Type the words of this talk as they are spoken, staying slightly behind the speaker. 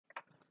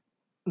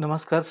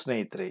ನಮಸ್ಕಾರ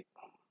ಸ್ನೇಹಿತರೆ.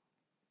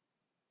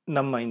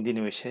 ನಮ್ಮ ಇಂದಿನ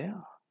ವಿಷಯ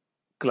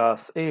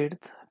ಕ್ಲಾಸ್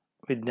 8th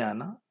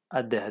ವಿಜ್ಞಾನ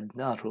ಅಧ್ಯಾಯ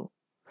 16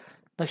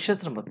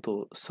 ನಕ್ಷತ್ರ ಮತ್ತು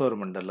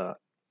ಸೌರಮಂಡಲ.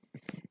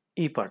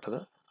 ಈ ಪಾಠದ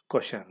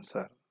ಕ್ವಶನ್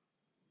ಆನ್ಸರ್.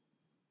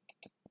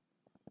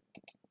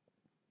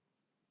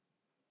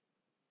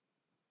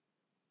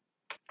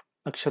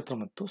 ನಕ್ಷತ್ರ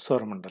ಮತ್ತು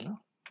ಸೌರಮಂಡಲ.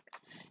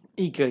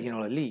 ಈ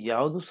ಕೆಳಗಿನಗಳಲ್ಲಿ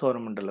ಯಾವುದು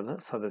ಸೌರಮಂಡಲದ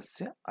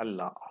ಸದಸ್ಯ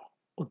ಅಲ್ಲ?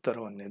 ಉತ್ತರ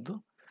ಒಂದನೇದು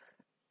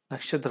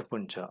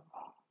ನಕ್ಷತ್ರಪುಂಜ.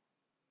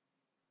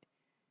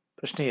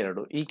 ಪ್ರಶ್ನೆ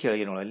 2, ಈ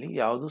ಕೆಳಗಿನಗಳಲ್ಲಿ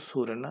ಯಾವುದು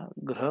ಸೂರ್ಯನ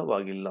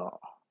ಗ್ರಹವಾಗಿಲ್ಲ?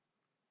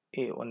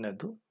 ಎ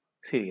ಒಂದನೇದು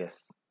ಸಿರಿಯಸ್.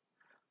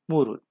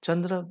 3,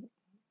 ಚಂದ್ರ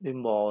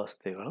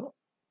ಬಿಂಬಾವಸ್ಥೆಗಳು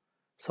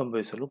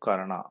ಸಂಭವಿಸಲು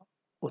ಕಾರಣ?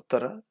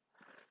 ಉತ್ತರ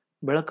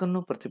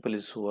ಬೆಳಕನ್ನು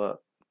ಪ್ರತಿಫಲಿಸುವ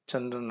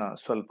ಚಂದ್ರನ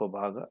ಸ್ವಲ್ಪ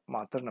ಭಾಗ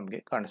ಮಾತ್ರ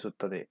ನಮಗೆ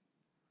ಕಾಣಿಸುತ್ತದೆ.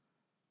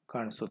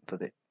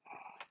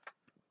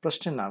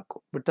 ಪ್ರಶ್ನೆ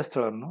 4, ಬಿಟ್ಟ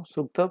ಸ್ಥಳವನ್ನು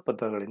ಸೂಕ್ತ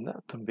ಪದಗಳಿಂದ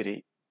ತುಂಬಿರಿ.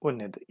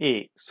 ಒಂದನೇದು ಎ,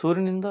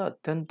 ಸೂರ್ಯನಿಂದ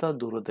ಅತ್ಯಂತ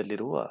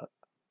ದೂರದಲ್ಲಿರುವ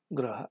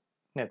ಗ್ರಹ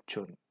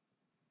ನೆಪ್ಚೂನ್.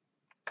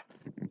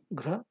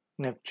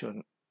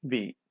 ಬಿ,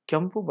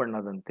 ಕೆಂಪು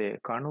ಬಣ್ಣದಂತೆ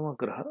ಕಾಣುವ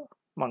ಗ್ರಹ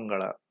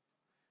ಮಂಗಳ.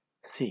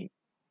 ಸಿ,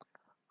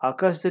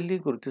 ಆಕಾಶದಲ್ಲಿ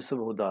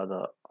ಗುರುತಿಸಬಹುದಾದ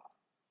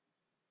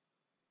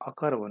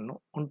ಆಕಾರವನ್ನು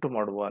ಉಂಟು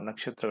ಮಾಡುವ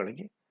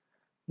ನಕ್ಷತ್ರಗಳಿಗೆ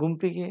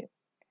ಗುಂಪಿಗೆ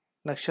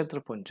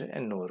ನಕ್ಷತ್ರಪುಂಜ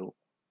ಎನ್ನುವರು.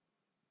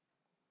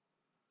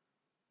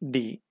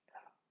 ಡಿ,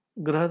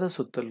 ಗ್ರಹದ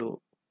ಸುತ್ತಲೂ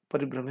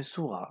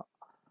ಪರಿಭ್ರಮಿಸುವ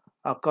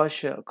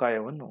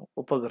ಆಕಾಶಕಾಯವನ್ನು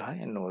ಉಪಗ್ರಹ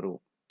ಎನ್ನುವರು.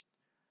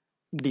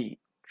 ಡಿ,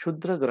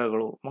 ಕ್ಷುದ್ರ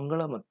ಗ್ರಹಗಳು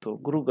ಮಂಗಳ ಮತ್ತು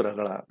ಗುರು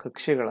ಗ್ರಹಗಳ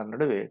ಕಕ್ಷೆಗಳ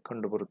ನಡುವೆ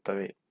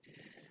ಕಂಡುಬರುತ್ತವೆ.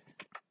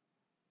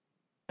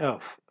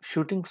 ಎಫ್,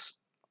 ಶೂಟಿಂಗ್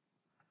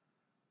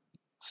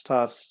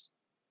ಸ್ಟಾರ್ಸ್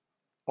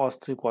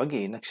ವಾಸ್ತವಿಕವಾಗಿ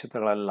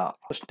ನಕ್ಷತ್ರಗಳಲ್ಲ.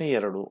 ಪ್ರಶ್ನೆ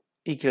 2,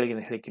 ಈ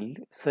ಕೆಳಗಿನ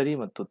ಹೇಳಿಕೆಯಲ್ಲಿ ಸರಿ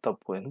ಮತ್ತು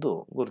ತಪ್ಪು ಎಂದು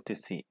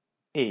ಗುರುತಿಸಿ.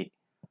 ಎ,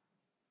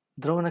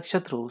 ಧ್ರುವ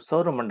ನಕ್ಷತ್ರವು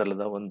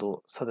ಸೌರಮಂಡಲದ ಒಂದು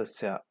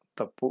ಸದಸ್ಯ.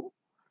 ತಪ್ಪು.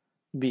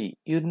 ಬಿ,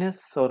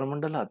 ಯುರೇನಸ್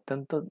ಸೌರಮಂಡಲ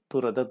ಅತ್ಯಂತ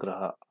ದೂರದ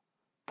ಗ್ರಹ.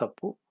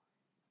 ತಪ್ಪು.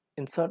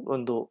 ಇನ್ಸಾಟ್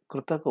ಒಂದು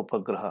ಕೃತಕ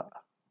ಉಪಗ್ರಹ.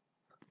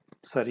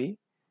 ಸರಿ.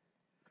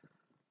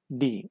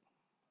 ಡಿ,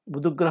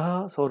 ಬುಧಗ್ರಹ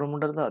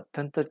ಸೌರಮಂಡಲದ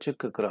ಅತ್ಯಂತ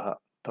ಚಿಕ್ಕ ಗ್ರಹ.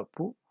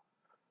 ತಪ್ಪು.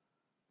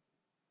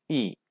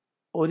 ಇ,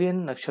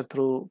 ಓರಿಯನ್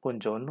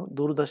ನಕ್ಷತ್ರಪುಂಜವನ್ನು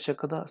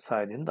ದೂರದರ್ಶಕದ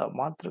ಸಹಾಯದಿಂದ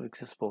ಮಾತ್ರ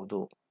ವೀಕ್ಷಿಸಬಹುದು.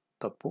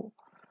 ತಪ್ಪು.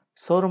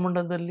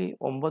 ಸೌರಮಂಡಲದಲ್ಲಿ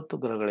 9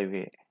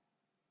 ಗ್ರಹಗಳಿವೆ.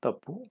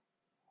 ತಪ್ಪು.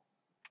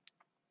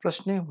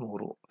 ಪ್ರಶ್ನೆ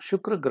 3,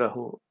 ಶುಕ್ರ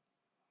ಗ್ರಹವು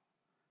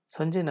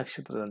ಸಂಜೆ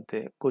ನಕ್ಷತ್ರದಂತೆ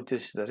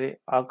ಗೋಚರಿಸಿದರೆ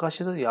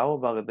ಆಕಾಶದ ಯಾವ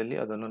ಭಾಗದಲ್ಲಿ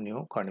ಅದನ್ನು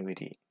ನೀವು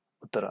ಕಾಣುವಿರಿ?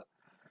 ಉತ್ತರ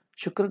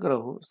ಶುಕ್ರ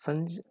ಗ್ರಹವು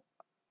ಸಂಜೆ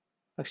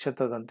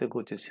ನಕ್ಷತ್ರದಂತೆ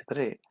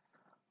ಗೋಚರಿಸಿದರೆ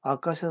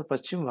ಆಕಾಶದ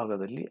ಪಶ್ಚಿಮ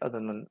ಭಾಗದಲ್ಲಿ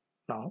ಅದನ್ನು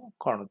ನಾವು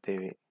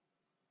ಕಾಣುತ್ತೇವೆ.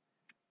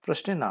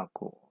 ಪ್ರಶ್ನೆ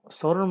 4,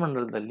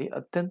 ಸೌರಮಂಡಲದಲ್ಲಿ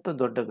ಅತ್ಯಂತ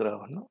ದೊಡ್ಡ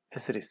ಗ್ರಹವನ್ನು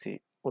ಹೆಸರಿಸಿ.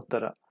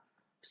 ಉತ್ತರ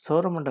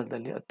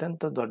ಸೌರಮಂಡಲದಲ್ಲಿ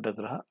ಅತ್ಯಂತ ದೊಡ್ಡ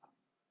ಗ್ರಹ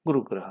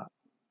ಗುರುಗ್ರಹ.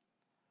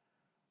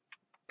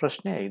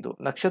 ಪ್ರಶ್ನೆ 5,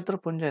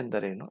 ನಕ್ಷತ್ರಪುಂಜ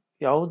ಎಂದರೇನು?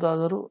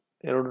 ಯಾವುದಾದರೂ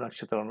 2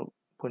 ನಕ್ಷತ್ರ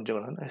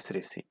ಪುಂಜಗಳನ್ನು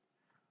ಹೆಸರಿಸಿ.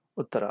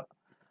 ಉತ್ತರ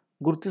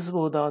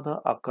ಗುರುತಿಸಬಹುದಾದ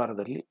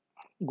ಆಕಾರದಲ್ಲಿ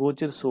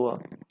ಗೋಚರಿಸುವ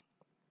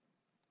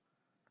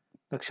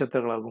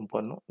ನಕ್ಷತ್ರಗಳ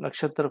ಗುಂಪನ್ನು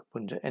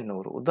ನಕ್ಷತ್ರಪುಂಜ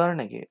ಎನ್ನುವರು.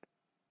 ಉದಾಹರಣೆಗೆ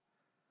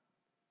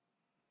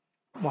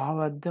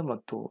ಮಹಾವಾದ್ಯ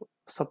ಮತ್ತು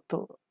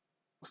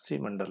ಸಪ್ತರ್ಷಿ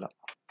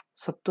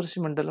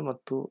ಮಂಡಲ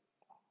ಮತ್ತು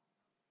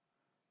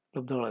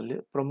ಲಬ್ಧಗಳಲ್ಲಿ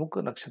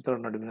ಪ್ರಮುಖ ನಕ್ಷತ್ರಗಳ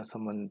ನಡುವಿನ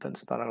ಸಂಬಂಧಿತ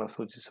ಸ್ಥಾನಗಳ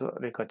ಸೂಚಿಸುವ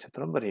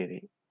ರೇಖಾಚಿತ್ರ ಬರೆಯಿರಿ.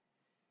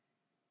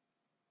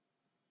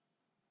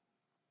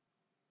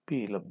 ಪಿ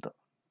ಲಬ್ಧ.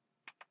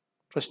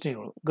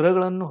 ಪ್ರಶ್ನೆಗಳು,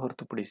 ಗ್ರಹಗಳನ್ನು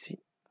ಹೊರತುಪಡಿಸಿ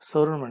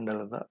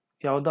ಸೌರಮಂಡಲದ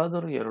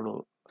ಯಾವುದಾದರೂ 2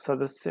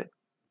 ಸದಸ್ಯ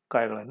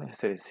ಕಾಯಗಳನ್ನು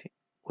ಹೆಸರಿಸಿ.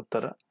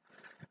 ಉತ್ತರ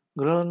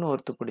ಗ್ರಹಗಳನ್ನು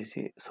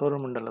ಹೊರತುಪಡಿಸಿ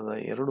ಸೌರಮಂಡಲದ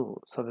 2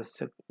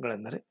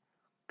 ಸದಸ್ಯಗಳೆಂದರೆ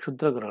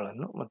ಕ್ಷುದ್ರ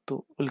ಗ್ರಹಗಳನ್ನು ಮತ್ತು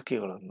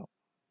ಉಲ್ಕೆಗಳನ್ನು.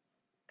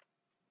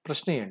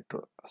 ಪ್ರಶ್ನೆ 8,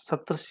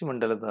 ಸಪ್ತರ್ಷಿ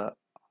ಮಂಡಲದ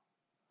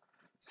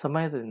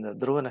ಸಮಯದಿಂದ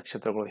ಧ್ರುವ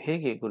ನಕ್ಷತ್ರಗಳು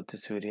ಹೇಗೆ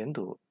ಗುರುತಿಸುವಿರಿ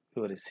ಎಂದು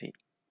ವಿವರಿಸಿ.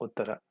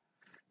 ಉತ್ತರ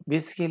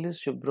ಬೇಸಿಗೆಯಲ್ಲಿ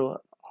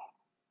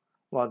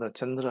ಶುಭ್ರವಾದ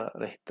ಚಂದ್ರ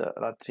ರಹಿತ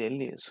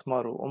ರಾತ್ರಿಯಲ್ಲಿ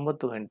ಸುಮಾರು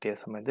 9 ಗಂಟೆಯ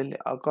ಸಮಯದಲ್ಲಿ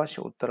ಆಕಾಶ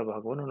ಉತ್ತರ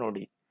ಭಾಗವನ್ನು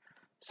ನೋಡಿ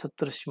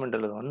ಸಪ್ತರ್ಷಿ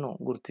ಮಂಡಲವನ್ನು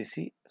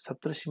ಗುರುತಿಸಿ.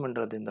 ಸಪ್ತರ್ಷಿ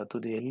ಮಂಡಲದಿಂದ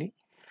ತುದಿಯಲ್ಲಿ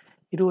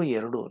ಇರುವ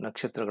 2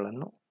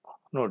 ನಕ್ಷತ್ರಗಳನ್ನು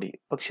ನೋಡಿ.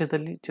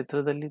 ಪಕ್ಷದಲ್ಲಿ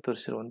ಚಿತ್ರದಲ್ಲಿ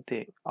ತೋರಿಸಿರುವಂತೆ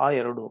ಆ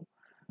 2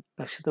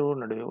 ನಕ್ಷತ್ರಗಳ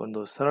ನಡುವೆ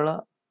ಒಂದು ಸರಳ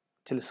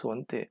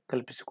ಚಲಿಸುವಂತೆ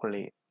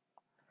ಕಲ್ಪಿಸಿಕೊಳ್ಳಿ.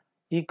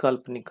 ಈ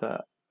ಕಾಲ್ಪನಿಕ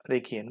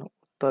ರೇಖೆಯನ್ನು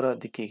ಉತ್ತರ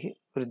ದಿಕ್ಕಿಗೆ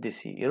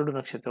ವೃದ್ಧಿಸಿ. 2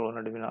 ನಕ್ಷತ್ರಗಳ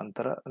ನಡುವಿನ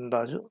ಅಂತರ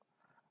ಅಂದಾಜು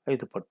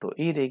 5 ಪಟ್ಟು.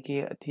 ಈ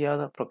ರೇಖೆಯ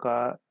ಅತಿಯಾದ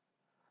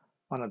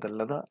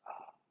ಪ್ರಕಾರಮಾನದಲ್ಲದ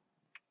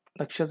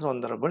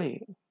ನಕ್ಷತ್ರವೊಂದರ ಬಳಿ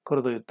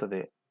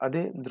ಕರೆದೊಯ್ಯುತ್ತದೆ.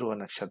 ಅದೇ ಧ್ರುವ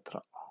ನಕ್ಷತ್ರ.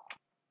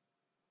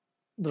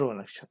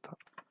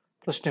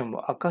 ಪ್ರಶ್ನೆ 9,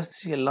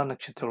 ಆಕಾಶದಲ್ಲಿ ಎಲ್ಲಾ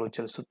ನಕ್ಷತ್ರಗಳು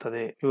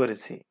ಚಲಿಸುತ್ತದೆ,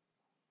 ವಿವರಿಸಿ.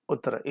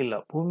 ಉತ್ತರ ಇಲ್ಲ.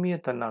 ಭೂಮಿಯ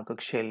ತನ್ನ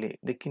ಕಕ್ಷೆಯಲ್ಲಿ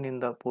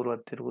ದಿಕ್ಕಿನಿಂದ ಪೂರ್ವ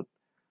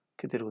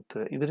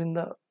ತಿರುಗುತ್ತದೆ.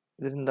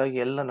 ಇದರಿಂದಾಗಿ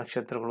ಎಲ್ಲ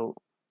ನಕ್ಷತ್ರಗಳು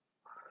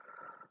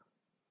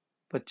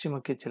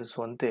ಪಶ್ಚಿಮಕ್ಕೆ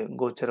ಚಲಿಸುವಂತೆ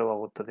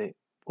ಗೋಚರವಾಗುತ್ತದೆ.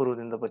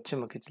 ಪೂರ್ವದಿಂದ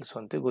ಪಶ್ಚಿಮಕ್ಕೆ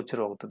ಚಲಿಸುವಂತೆ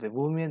ಗೋಚರವಾಗುತ್ತದೆ.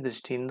 ಭೂಮಿಯ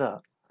ದೃಷ್ಟಿಯಿಂದ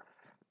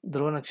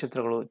ಧ್ರುವ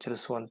ನಕ್ಷತ್ರಗಳು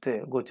ಚಲಿಸುವಂತೆ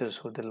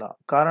ಗೋಚರಿಸುವುದಿಲ್ಲ.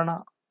 ಕಾರಣ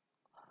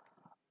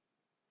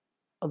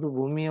ಅದು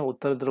ಭೂಮಿಯ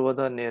ಉತ್ತರ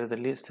ಧ್ರುವದ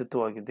ನೇರದಲ್ಲಿ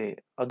ಸ್ಥಿತವಾಗಿದೆ.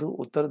 ಅದು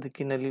ಉತ್ತರ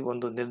ದಿಕ್ಕಿನಲ್ಲಿ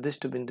ಒಂದು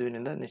ನಿರ್ದಿಷ್ಟ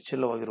ಬಿಂದುವಿನಿಂದ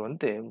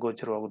ನಿಶ್ಚಲವಾಗಿರುವಂತೆ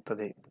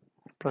ಗೋಚರವಾಗುತ್ತದೆ.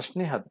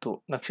 ಪ್ರಶ್ನೆ 10.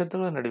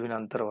 ನಕ್ಷತ್ರಗಳ ನಡುವಿನ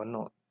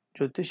ಅಂತರವನ್ನು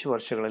ಜ್ಯೋತಿಷ್ಯ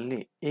ವರ್ಷಗಳಲ್ಲಿ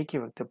ಏಕೆ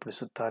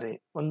ವ್ಯಕ್ತಪಡಿಸುತ್ತಾರೆ?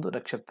 ಒಂದು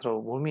ನಕ್ಷತ್ರವು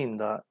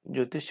ಭೂಮಿಯಿಂದ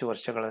ಜ್ಯೋತಿಷ್ಯ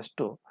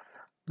ವರ್ಷಗಳಷ್ಟು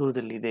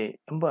ದೂರದಲ್ಲಿದೆ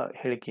ಎಂಬ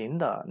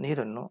ಹೇಳಿಕೆಯಿಂದ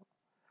ನೀರನ್ನು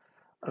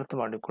ಅರ್ಥ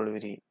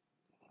ಮಾಡಿಕೊಳ್ಳುವಿರಿ.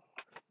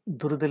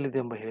 ದೂರದಲ್ಲಿದೆ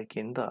ಎಂಬ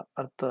ಹೇಳಿಕೆಯಿಂದ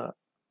ಅರ್ಥ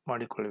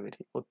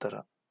ಮಾಡಿಕೊಳ್ಳುವಿರಿ. ಉತ್ತರ: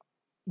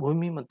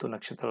 ಭೂಮಿ ಮತ್ತು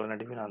ನಕ್ಷತ್ರಗಳ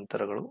ನಡುವಿನ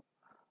ಅಂತರಗಳು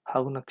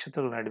ಹಾಗೂ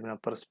ನಕ್ಷತ್ರಗಳ ನಡುವಿನ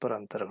ಪರಸ್ಪರ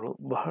ಅಂತರಗಳು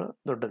ಬಹಳ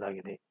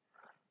ದೊಡ್ಡದಾಗಿದೆ.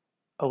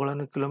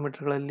 ಅವುಗಳನ್ನು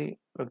ಕಿಲೋಮೀಟರ್ಗಳಲ್ಲಿ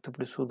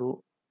ವ್ಯಕ್ತಪಡಿಸುವುದು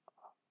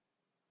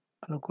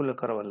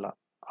ಅನುಕೂಲಕರವಲ್ಲ.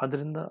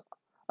 ಆದ್ದರಿಂದ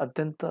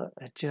ಅತ್ಯಂತ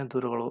ಹೆಚ್ಚಿನ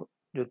ದೂರಗಳು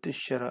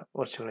ಜ್ಯೋತಿಷ್ಯರ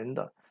ವರ್ಷಗಳಿಂದ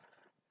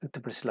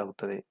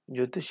ವ್ಯಕ್ತಪಡಿಸಲಾಗುತ್ತದೆ.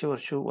 ಜ್ಯೋತಿಷ್ಯ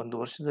ವರ್ಷವು ಒಂದು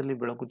ವರ್ಷದಲ್ಲಿ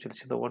ಬೆಳಕು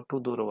ಚಲಿಸಿದ ಒಟ್ಟು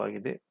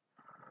ದೂರವಾಗಿದೆ.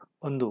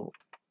 ಒಂದು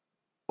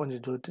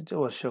ಜ್ಯೋತಿಷ್ಯ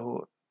ವರ್ಷವು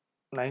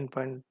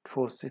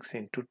 9.46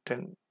 ×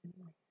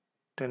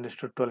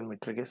 10⁻12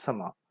 ಮೀಟರ್ಗೆ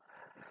ಸಮ.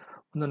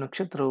 ಒಂದು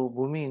ನಕ್ಷತ್ರವು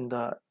ಭೂಮಿಯಿಂದ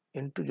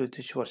 8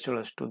 ಜ್ಯೋತಿಷ್ಯ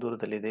ವರ್ಷಗಳಷ್ಟು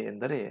ದೂರದಲ್ಲಿದೆ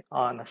ಎಂದರೆ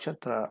ಆ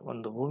ನಕ್ಷತ್ರ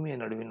ಒಂದು ಭೂಮಿಯ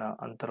ನಡುವಿನ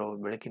ಅಂತರವು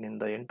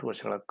ಬೆಳಕಿನಿಂದ 8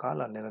 ವರ್ಷಗಳ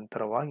ಕಾಲ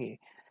ನಿರಂತರವಾಗಿ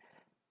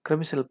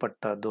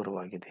ಕ್ರಮಿಸಲ್ಪಟ್ಟ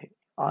ದೂರವಾಗಿದೆ.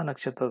 ಆ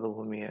ನಕ್ಷತ್ರದ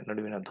ಭೂಮಿಯ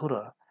ನಡುವಿನ ದೂರ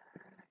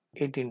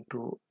 8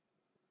 ×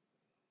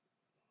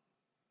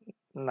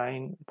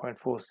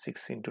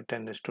 9.46 ×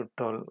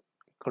 10⁻12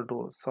 =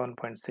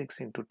 7.6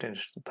 ×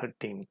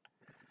 10⁻13.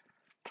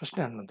 ಪ್ರಶ್ನೆ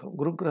 11.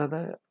 ಗುರುಗ್ರಹದ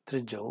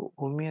ತ್ರಿಜ್ಯವು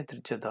ಭೂಮಿಯ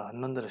ತ್ರಿಜ್ಯದ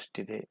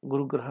 11ರಷ್ಟಿದೆ.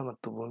 ಗುರುಗ್ರಹ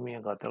ಮತ್ತು ಭೂಮಿಯ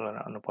ಗಾತ್ರಗಳ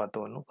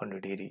ಅನುಪಾತವನ್ನು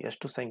ಕಂಡುಹಿಡಿಯಿರಿ.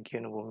 ಎಷ್ಟು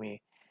ಸಂಖ್ಯೆಯನ್ನು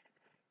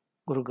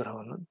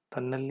ಗುರುಗ್ರಹವನ್ನು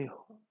ತನ್ನಲ್ಲಿ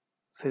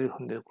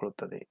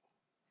ಸರಿಹೊಂದಿಕೊಳ್ಳುತ್ತದೆ?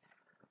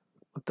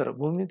 ಉತ್ತರ: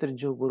 ಭೂಮಿಯ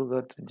ತ್ರಿಜ್ಯವು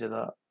ಗುರುಗ್ರಹ ತ್ರಿಜ್ಯದ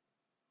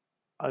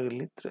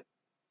ಆಗಿರಲಿ.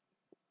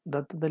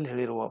 ದತ್ತದಲ್ಲಿ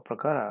ಹೇಳಿರುವ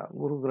ಪ್ರಕಾರ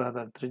ಗುರುಗ್ರಹದ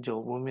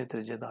ತ್ರಿಜ್ಯವು ಭೂಮಿಯ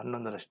ತ್ರಿಜ್ಯದ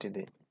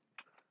 11ರಷ್ಟಿದೆ.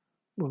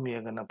 ಭೂಮಿಯ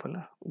ಘನಫಲ,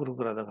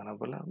 ಗುರುಗ್ರಹದ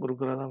ಘನಫಲ,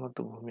 ಗುರುಗ್ರಹದ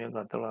ಮತ್ತು ಭೂಮಿಯ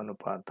ಗಾತ್ರಗಳ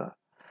ಅನುಪಾತ.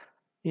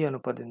 ಈ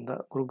ಅನುಪಾತದಿಂದ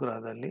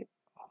ಗುರುಗ್ರಹದಲ್ಲಿ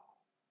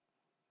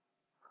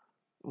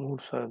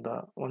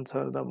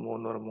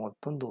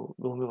 1331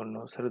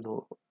 ಭೂಮಿಯನ್ನು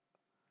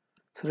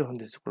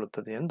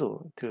ಸರಿಹೊಂದಿಸಿಕೊಳ್ಳುತ್ತದೆ ಎಂದು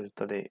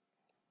ತಿಳಿಯುತ್ತದೆ.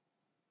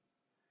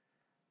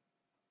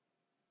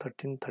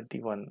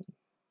 1331.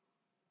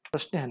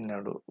 ಪ್ರಶ್ನೆ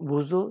 12.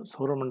 ಬೂಜೋ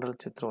ಸೌರಮಂಡಲ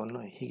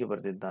ಚಿತ್ರವನ್ನು ಹೀಗೆ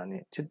ಬರೆದಿದ್ದಾನೆ.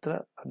 ಚಿತ್ರ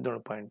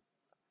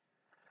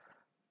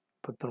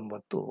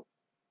 17.29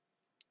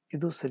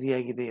 ಇದು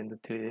ಸರಿಯಾಗಿದೆ ಎಂದು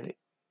ತಿಳಿದರೆ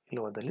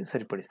ಇಲ್ಲವಾದಲ್ಲಿ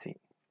ಸರಿಪಡಿಸಿ.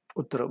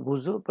 ಉತ್ತರ: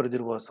 ಬೂಜೋ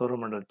ಬರೆದಿರುವ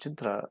ಸೌರಮಂಡಲ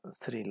ಚಿತ್ರ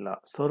ಸರಿಯಿಲ್ಲ.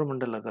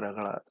 ಸೌರಮಂಡಲ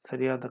ಗ್ರಹಗಳ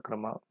ಸರಿಯಾದ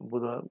ಕ್ರಮ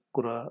ಬುಧ,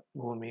 ಗುರು,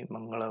 ಭೂಮಿ,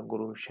 ಮಂಗಳ,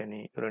 ಗುರು,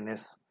 ಶನಿ,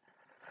 ಯುರೇನಸ್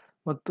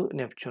ಮತ್ತು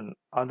ನೆಪ್ಚೂನ್.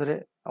 ಆದರೆ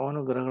ಅವನು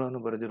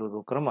ಗ್ರಹಗಳನ್ನು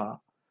ಬರೆದಿರುವುದು ಕ್ರಮ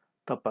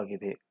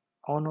ತಪ್ಪಾಗಿದೆ.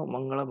 ಅವನು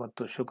ಮಂಗಳ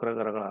ಮತ್ತು ಶುಕ್ರ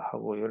ಗ್ರಹಗಳ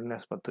ಹಾಗೂ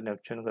ಯುರೇನಸ್ ಮತ್ತು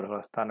ನೆಪ್ಚೂನ್ ಗ್ರಹಗಳ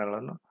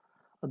ಸ್ಥಾನಗಳನ್ನು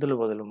ಅದಲು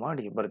ಬದಲು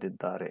ಮಾಡಿ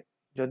ಬರೆದಿದ್ದಾರೆ.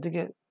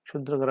 ಜೊತೆಗೆ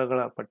ಕ್ಷುದ್ರ ಗ್ರಹಗಳ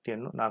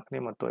ಪಟ್ಟಿಯನ್ನು 4ನೇ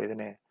ಮತ್ತು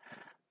 5ನೇ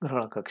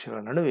ಗ್ರಹಗಳ ಕಕ್ಷೆಗಳ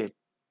ನಡುವೆ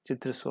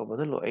ಚಿತ್ರಿಸುವ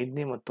ಬದಲು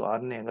 5ನೇ ಮತ್ತು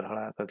 6ನೇ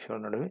ಗ್ರಹಗಳ ಕಕ್ಷೆಗಳ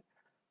ನಡುವೆ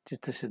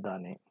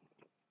ಚಿತ್ರಿಸಿದ್ದಾನೆ.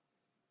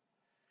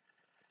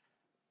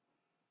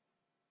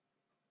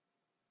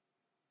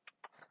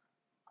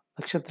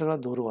 ನಕ್ಷತ್ರಗಳ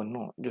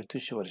ದೂರವನ್ನು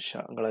ಜ್ಯೋತಿಷ್ಯ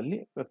ವರ್ಷಗಳಲ್ಲಿ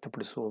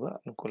ವ್ಯಕ್ತಪಡಿಸುವುದು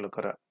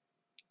ಅನುಕೂಲಕರ.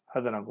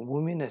 14.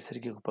 ಭೂಮಿ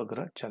ನೈಸರ್ಗಿಕ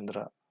ಉಪಗ್ರಹ ಚಂದ್ರ.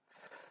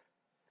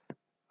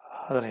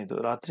 15.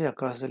 ರಾತ್ರಿ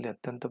ಆಕಾಶದಲ್ಲಿ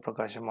ಅತ್ಯಂತ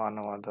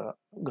ಪ್ರಕಾಶಮಾನವಾದ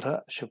ಗ್ರಹ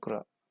ಶುಕ್ರ.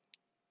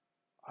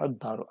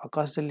 16.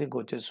 ಆಕಾಶದಲ್ಲಿ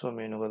ಗೋಚರಿಸುವ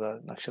ಮೀನುಗದ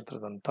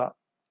ನಕ್ಷತ್ರದಂಥ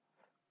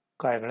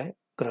ಕಾಯಗಳೇ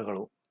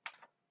ಗ್ರಹಗಳು.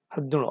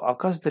 17.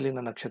 ಆಕಾಶದಲ್ಲಿನ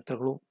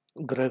ನಕ್ಷತ್ರಗಳು,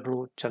 ಗ್ರಹಗಳು,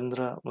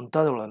 ಚಂದ್ರ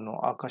ಮುಂತಾದವುಗಳನ್ನು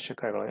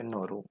ಆಕಾಶಕಾಯಗಳು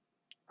ಎನ್ನುವರು.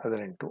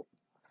 18.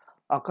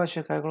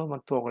 ಆಕಾಶಕಾಯಗಳು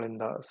ಮತ್ತು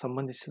ಅವುಗಳಿಂದ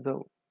ಸಂಬಂಧಿಸಿದ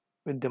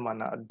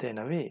ವಿದ್ಯಮಾನ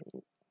ಅಧ್ಯಯನವೇ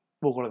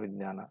ಭೂಗೋಳ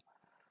ವಿಜ್ಞಾನ.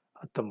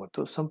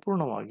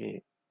 19.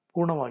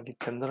 ಪೂರ್ಣವಾಗಿ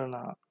ಚಂದ್ರನ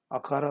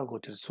ಆಕಾರ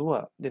ಗೋಚರಿಸುವ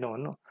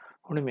ದಿನವನ್ನು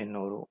ಹುಣ್ಣಿಮೆ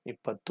ಎನ್ನುವರು.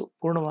 20.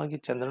 ಪೂರ್ಣವಾಗಿ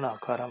ಚಂದ್ರನ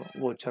ಆಕಾರ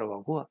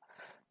ಗೋಚರವಾಗುವ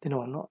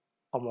ದಿನವನ್ನು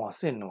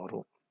ಅಮಾವಾಸ್ಯೆ ಎನ್ನುವರು.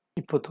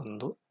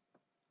 21.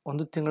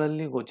 ಒಂದು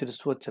ತಿಂಗಳಲ್ಲಿ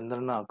ಗೋಚರಿಸುವ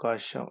ಚಂದ್ರನ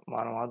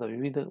ಆಕಾಶಮಾನವಾದ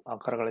ವಿವಿಧ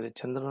ಆಕಾರಗಳಲ್ಲಿ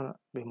ಚಂದ್ರನ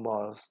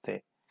ಬಿಂಬಾವಸ್ಥೆ.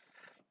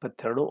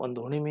 22. ಒಂದು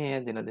ಹುಣ್ಣಿಮೆಯ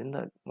ದಿನದಿಂದ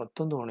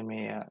ಮತ್ತೊಂದು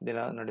ಹುಣ್ಣಿಮೆಯ ದಿನ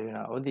ನಡುವಿನ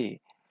ಅವಧಿ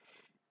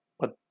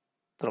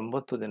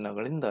 29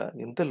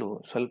 ದಿನಗಳಿಗಿಂತಲೂ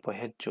ಸ್ವಲ್ಪ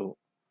ಹೆಚ್ಚು.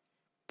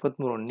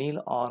 23.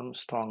 ನೀಲ್ ಆರ್ಮ್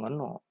ಸ್ಟ್ರಾಂಗ್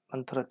ಅನ್ನು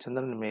ನಂತರ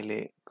ಚಂದ್ರನ ಮೇಲೆ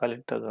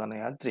ಕಾಲಿಟ್ಟ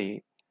ಗಗನಯಾತ್ರಿ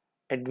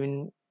ಎಡ್ವಿನ್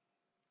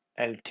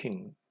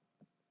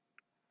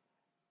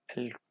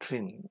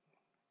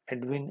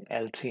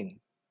ಆಲ್ಡ್ರಿನ್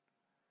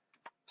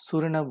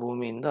ಸೂರ್ಯನ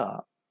ಭೂಮಿಯಿಂದ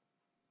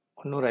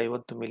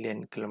 150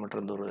 ಮಿಲಿಯನ್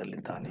ಕಿಲೋಮೀಟರ್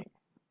ದೂರದಲ್ಲಿದ್ದಾನೆ.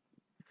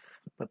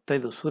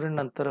 25. ಸೂರ್ಯನ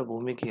ನಂತರ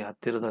ಭೂಮಿಗೆ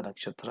ಹತ್ತಿರದ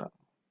ನಕ್ಷತ್ರ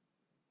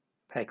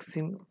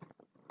ಪ್ರಾಕ್ಸಿಮ್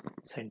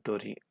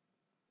ಸೆಂಟೋರಿ.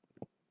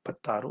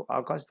 26.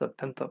 ಆಕಾಶದ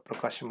ಅತ್ಯಂತ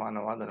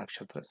ಪ್ರಕಾಶಮಾನವಾದ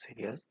ನಕ್ಷತ್ರ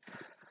ಸಿರಿಯಸ್.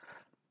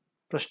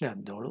 ಪ್ರಶ್ನೆ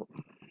 17.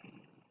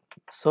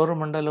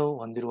 ಸೌರಮಂಡಲವು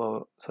ಹೊಂದಿರುವ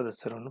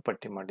ಸದಸ್ಯರನ್ನು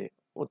ಪಟ್ಟಿ ಮಾಡಿ.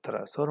 ಉತ್ತರ: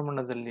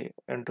 ಸೌರಮಂಡಲದಲ್ಲಿ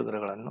 8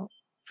 ಗ್ರಹಗಳನ್ನು,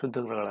 ಶುದ್ಧ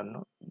ಗ್ರಹಗಳನ್ನು,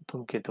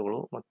 ಧೂಮಕೇತುಗಳು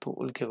ಮತ್ತು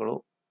ಉಲ್ಕೆಗಳು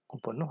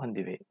ಗುಂಪನ್ನು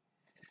ಹೊಂದಿವೆ.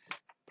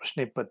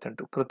 ಪ್ರಶ್ನೆ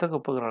 28. ಕೃತಕ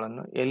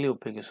ಉಪಗ್ರಹಗಳನ್ನು ಎಲ್ಲಿ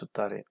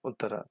ಉಪಯೋಗಿಸುತ್ತಾರೆ?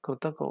 ಉತ್ತರ: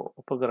 ಕೃತಕ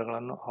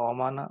ಉಪಗ್ರಹಗಳನ್ನು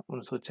ಹವಾಮಾನ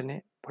ಮುನ್ಸೂಚನೆ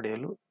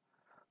ಪಡೆಯಲು,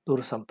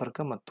 ದೂರಸಂಪರ್ಕ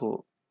ಮತ್ತು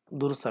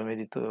ದೂರ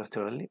ಸಂವೇದಿತ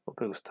ವ್ಯವಸ್ಥೆಗಳಲ್ಲಿ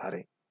ಉಪಯೋಗಿಸುತ್ತಾರೆ.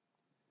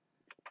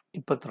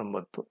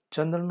 29.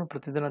 ಚಂದ್ರನು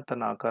ಪ್ರತಿದಿನ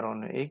ತನ್ನ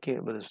ಆಕಾರವನ್ನು ಏಕೆ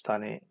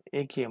ಬದಲಿಸುತ್ತಾನೆ,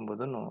 ಏಕೆ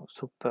ಎಂಬುದನ್ನು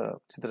ಸೂಕ್ತ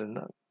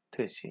ಚಿತ್ರದಿಂದ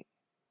ತಿಳಿಸಿ.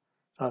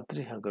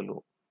 ರಾತ್ರಿ ಹಗಲು.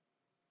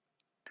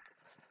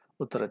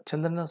 ಉತ್ತರ.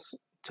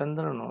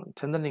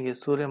 ಚಂದ್ರನಿಗೆ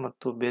ಸೂರ್ಯ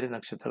ಮತ್ತು ಬೇರೆ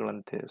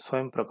ನಕ್ಷತ್ರಗಳಂತೆ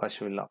ಸ್ವಯಂ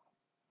ಪ್ರಕಾಶವಿಲ್ಲ.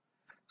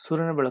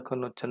 ಸೂರ್ಯನ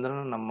ಬೆಳಕನ್ನು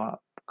ಚಂದ್ರನು ನಮ್ಮ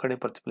ಕಡೆ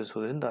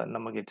ಪ್ರತಿಫಲಿಸುವುದರಿಂದ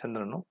ನಮಗೆ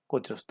ಚಂದ್ರನು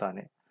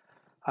ಗೋಚರಿಸುತ್ತಾನೆ.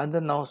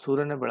 ಆದರೆ ನಾವು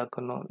ಸೂರ್ಯನ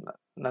ಬೆಳಕನ್ನು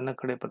ನನ್ನ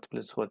ಕಡೆ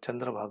ಪ್ರತಿಫಲಿಸುವ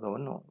ಚಂದ್ರ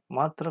ಭಾಗವನ್ನು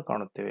ಮಾತ್ರ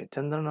ಕಾಣುತ್ತೇವೆ.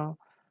 ಚಂದ್ರನು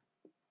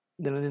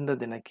ದಿನದಿಂದ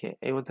ದಿನಕ್ಕೆ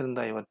 50 ರಿಂದ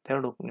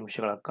 52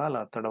 ನಿಮಿಷಗಳ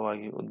ಕಾಲ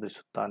ತಡವಾಗಿ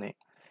ಉದ್ಭವಿಸುತ್ತಾನೆ.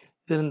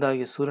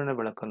 ಇದರಿಂದಾಗಿ ಸೂರ್ಯನ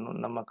ಬೆಳಕನ್ನು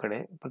ನಮ್ಮ ಕಡೆ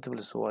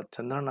ಪ್ರತಿಫಲಿಸುವ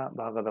ಚಂದ್ರನ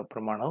ಭಾಗದ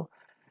ಪ್ರಮಾಣವು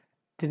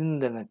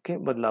ದಿನದಿಂದ ದಿನಕ್ಕೆ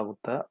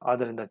ಬದಲಾಗುತ್ತಾ,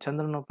 ಆದ್ದರಿಂದ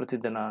ಚಂದ್ರನು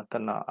ಪ್ರತಿದಿನ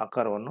ತನ್ನ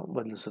ಆಕಾರವನ್ನು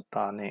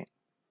ಬದಲಿಸುತ್ತಾನೆ.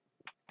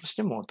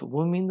 ಪ್ರಶ್ನೆ 30.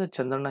 ಭೂಮಿಯಿಂದ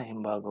ಚಂದ್ರನ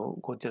ಹಿಂಭಾಗವು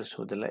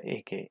ಗೋಚರಿಸುವುದಿಲ್ಲ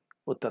ಏಕೆ?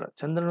 ಉತ್ತರ.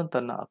 ಚಂದ್ರನು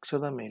ತನ್ನ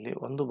ಅಕ್ಷದ ಮೇಲೆ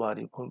ಒಂದು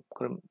ಬಾರಿ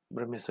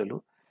ಭ್ರಮಿಸಲು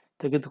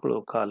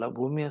ತೆಗೆದುಕೊಳ್ಳುವ ಕಾಲ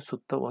ಭೂಮಿಯ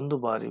ಸುತ್ತ ಒಂದು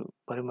ಬಾರಿ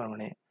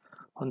ಪರಿಭ್ರಮಣೆ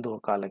ಹೊಂದುವ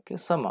ಕಾಲಕ್ಕೆ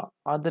ಸಮ.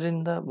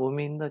 ಆದ್ದರಿಂದ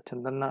ಭೂಮಿಯಿಂದ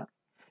ಚಂದ್ರನ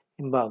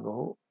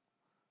ಹಿಂಭಾಗವು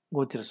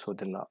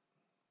ಗೋಚರಿಸುವುದಿಲ್ಲ.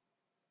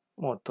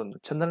 31.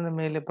 ಚಂದ್ರನ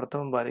ಮೇಲೆ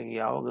ಪ್ರಥಮ ಬಾರಿಗೆ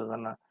ಯಾವ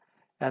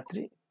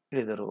ಗಗನಯಾತ್ರಿ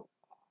ಇಳಿದರು?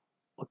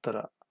 ಉತ್ತರ.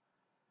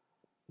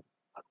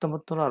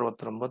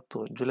 1969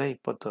 ಜುಲೈ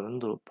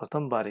 20ರಂದು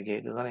ಪ್ರಥಮ ಬಾರಿಗೆ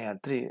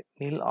ಗಗನಯಾತ್ರಿ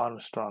ನೀಲ್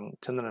ಆರ್ಮ್ಸ್ಟ್ರಾಂಗ್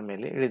ಚಂದ್ರನ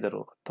ಮೇಲೆ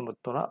ಇಳಿದರು.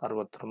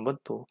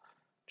 1969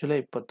 ಜುಲೈ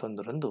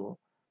 21ರಂದು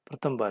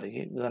ಪ್ರಥಮ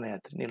ಬಾರಿಗೆ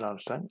ಗಗನಯಾತ್ರಿ ನೀಲ್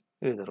ಆರ್ಮ್ಸ್ಟ್ರಾಂಗ್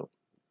ಇಳಿದರು.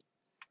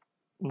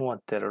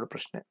 32.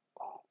 ಪ್ರಶ್ನೆ.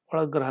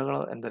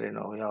 ಒಳಗ್ರಹಗಳು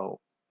ಎಂದರೇನು? ಯಾವುವು?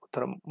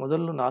 ಉತ್ತರ.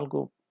 ಮೊದಲು 4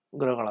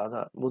 ಗ್ರಹಗಳಾದ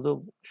ಬುಧ,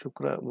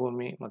 ಶುಕ್ರ,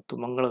 ಭೂಮಿ ಮತ್ತು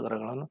ಮಂಗಳ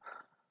ಗ್ರಹಗಳನ್ನು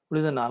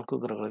ಉಳಿದ 4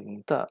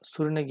 ಗ್ರಹಗಳಿಗಿಂತ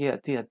ಸೂರ್ಯನಿಗೆ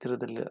ಅತಿ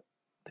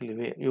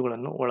ಹತ್ತಿರದಲ್ಲಿವೆ.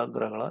 ಇವುಗಳನ್ನು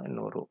ಒಳಗ್ರಹಗಳು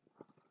ಎನ್ನುವರು.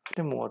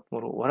 ಪ್ರಶ್ನೆ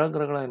 33.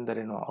 ಹೊರಗ್ರಹಗಳು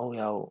ಎಂದರೇನು? ಅವು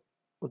ಯಾವುವು?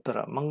 ಉತ್ತರ.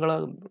 ಮಂಗಳ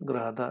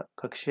ಗ್ರಹದ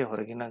ಕಕ್ಷೆಯ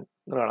ಹೊರಗಿನ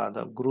ಗ್ರಹಗಳಾದ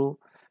ಗುರು,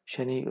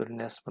 ಶನಿ,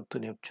 ಯುರೇನಸ್ ಮತ್ತು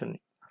ನೆಪ್ಚೂನ್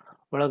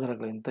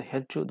ಒಳಗ್ರಹಗಳಿಗಿಂತ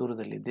ಹೆಚ್ಚು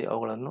ದೂರದಲ್ಲಿದ್ದೆ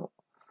ಅವುಗಳನ್ನು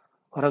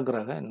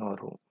ಹೊರಗ್ರಹ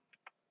ಎನ್ನುವರು.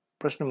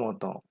 ಪ್ರಶ್ನೆ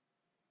 34.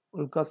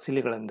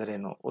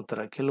 ಉಲ್ಕಾಶಿಲೆಗಳೆಂದರೇನು? ಉತ್ತರ.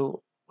 ಕೆಲವು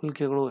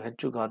ಉಲ್ಕೆಗಳು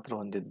ಹೆಚ್ಚು ಗಾತ್ರ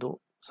ಹೊಂದಿದ್ದು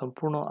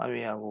ಸಂಪೂರ್ಣ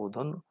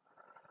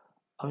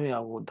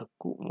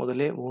ಆವಿಯಾಗುವುದಕ್ಕೂ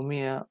ಮೊದಲೇ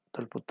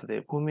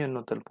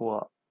ಭೂಮಿಯನ್ನು ತಲುಪುವ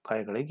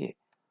ಕಾಯಗಳಿಗೆ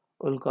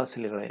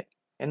ಉಲ್ಕಾಶಿಲೆಗಳೇ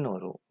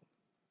ಎನ್ನುವರು.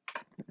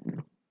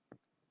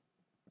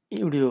 ಈ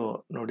ವಿಡಿಯೋ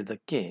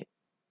ನೋಡಿದ್ದಕ್ಕೆ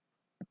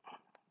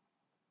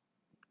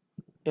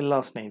ಎಲ್ಲ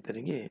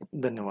ಸ್ನೇಹಿತರಿಗೆ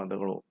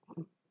ಧನ್ಯವಾದಗಳು.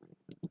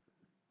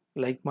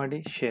 ಲೈಕ್ ಮಾಡಿ,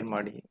 ಶೇರ್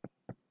ಮಾಡಿ.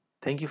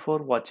 Thank you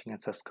for watching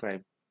and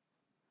subscribe.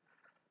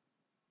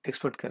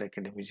 Expert care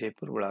academy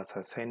Vijayapura, ವಿಳಾಸ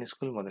ಸೈನಿಕ್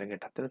ಸ್ಕೂಲ್,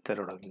 ಮೊದಲಗೇಟ್ ಹತ್ತಿರ,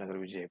 ತರಗಳ, ನಗರ,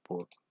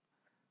 Vijayapura.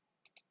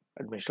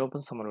 Admission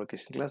open, summer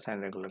vacation class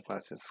and regular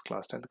classes.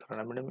 Class 10th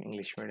Kannada medium,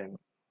 English medium.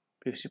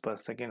 PUC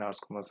pass second, arts,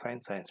 commerce,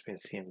 science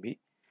based CMB.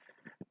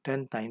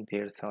 10th, 9th,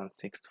 8th, 7th,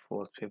 6th,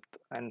 4th, 5th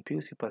and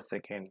PUC pass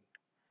second.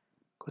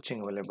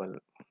 Coaching available.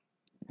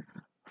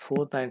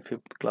 4th and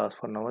 5th class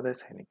for Navodaya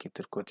Sainik. Keep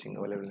their coaching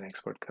available in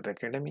Expert Career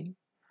Academy.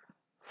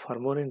 For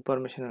more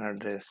information and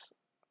address,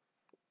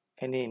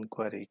 any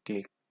inquiry,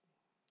 click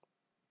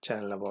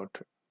channel about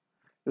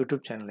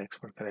YouTube channel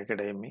Expert Career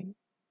Academy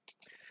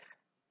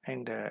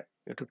and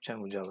YouTube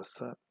channel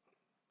Vijayapur.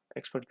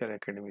 Expert Career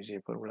Academy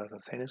Vijayapur, ವಿಳಾಸ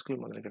Sainik school,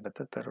 ಮೊದಲಗೇಟ್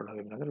ಹತ್ತಿರ, ತರಗಳ,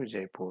 Habib, Nagar,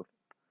 Vijayapur.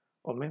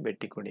 ಒಮ್ಮೆ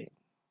ಭೇಟಿ ಕೊಡಿ.